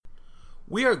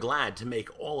We are glad to make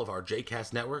all of our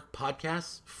JCast Network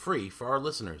podcasts free for our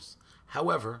listeners.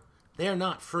 However, they are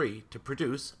not free to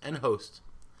produce and host.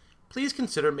 Please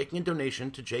consider making a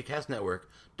donation to JCast Network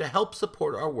to help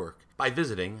support our work by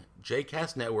visiting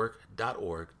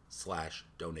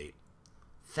jcastnetwork.org/donate.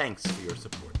 Thanks for your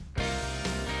support.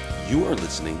 You are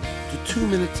listening to 2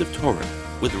 Minutes of Torah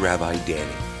with Rabbi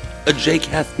Danny, a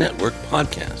JCast Network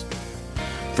podcast.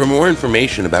 For more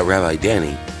information about Rabbi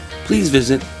Danny, please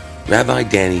visit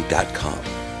rabbidanny.com.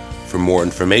 For more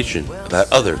information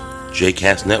about other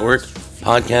JCast Network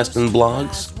podcasts and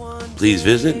blogs, please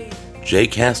visit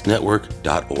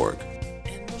jcastnetwork.org.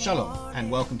 Shalom,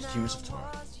 and welcome to 2 Minutes of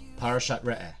Torah, Parashat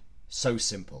Re'eh. So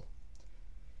simple.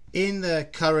 In the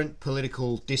current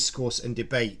political discourse and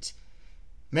debate,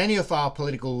 many of our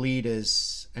political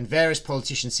leaders and various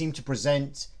politicians seem to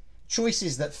present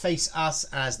choices that face us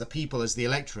as the people, as the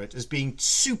electorate, as being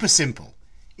super simple.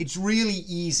 It's really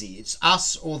easy. It's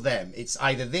us or them. It's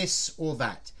either this or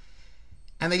that.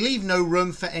 And they leave no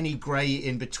room for any grey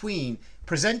in between,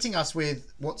 presenting us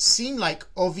with what seem like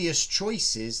obvious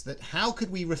choices that how could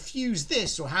we refuse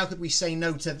this or how could we say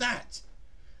no to that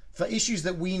for issues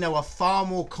that we know are far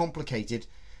more complicated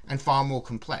and far more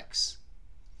complex.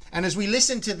 And as we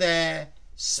listen to their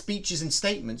speeches and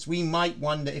statements, we might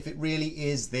wonder if it really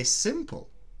is this simple.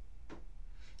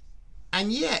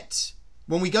 And yet,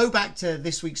 when we go back to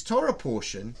this week's Torah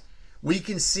portion, we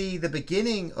can see the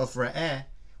beginning of Re'eh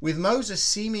with Moses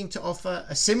seeming to offer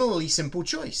a similarly simple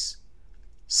choice.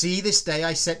 See, this day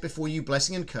I set before you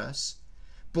blessing and curse.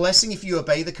 Blessing if you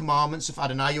obey the commandments of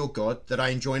Adonai your God that I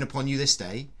enjoin upon you this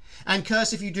day, and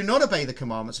curse if you do not obey the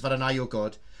commandments of Adonai your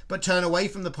God, but turn away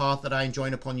from the path that I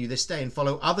enjoin upon you this day and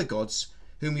follow other gods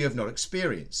whom you have not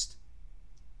experienced.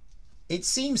 It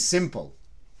seems simple.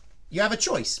 You have a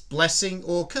choice, blessing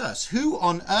or curse. Who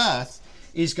on earth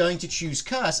is going to choose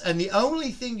curse? And the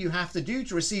only thing you have to do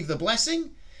to receive the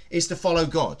blessing is to follow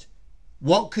God.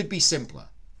 What could be simpler?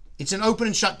 It's an open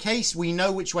and shut case. We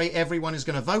know which way everyone is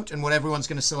going to vote and what everyone's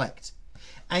going to select.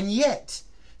 And yet,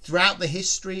 throughout the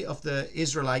history of the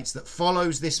Israelites that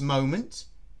follows this moment,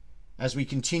 as we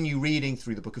continue reading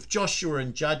through the book of Joshua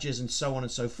and Judges and so on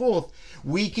and so forth,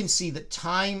 we can see that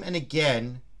time and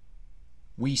again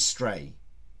we stray.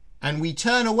 And we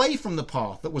turn away from the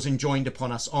path that was enjoined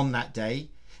upon us on that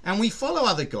day, and we follow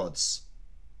other gods,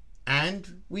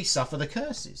 and we suffer the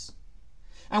curses.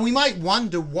 And we might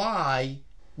wonder why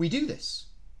we do this.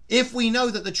 If we know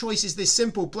that the choice is this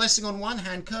simple, blessing on one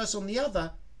hand, curse on the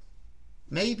other,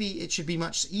 maybe it should be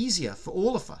much easier for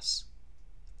all of us.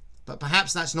 But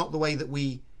perhaps that's not the way that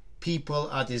we people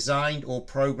are designed or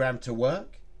programmed to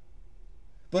work.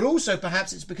 But also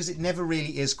perhaps it's because it never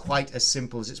really is quite as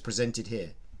simple as it's presented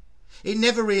here. It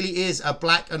never really is a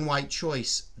black and white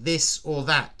choice, this or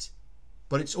that,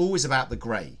 but it's always about the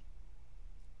grey.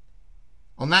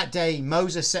 On that day,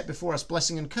 Moses set before us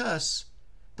blessing and curse,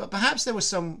 but perhaps there was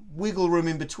some wiggle room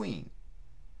in between,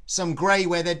 some grey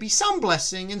where there'd be some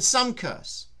blessing and some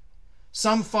curse,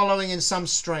 some following and some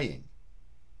straying.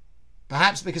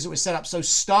 Perhaps because it was set up so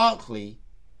starkly,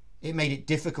 it made it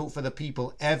difficult for the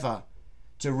people ever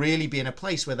to really be in a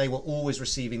place where they were always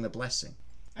receiving the blessing.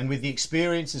 And with the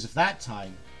experiences of that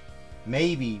time,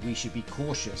 maybe we should be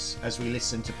cautious as we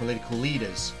listen to political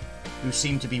leaders who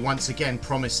seem to be once again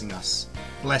promising us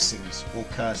blessings or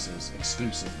curses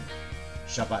exclusively.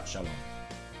 Shabbat Shalom.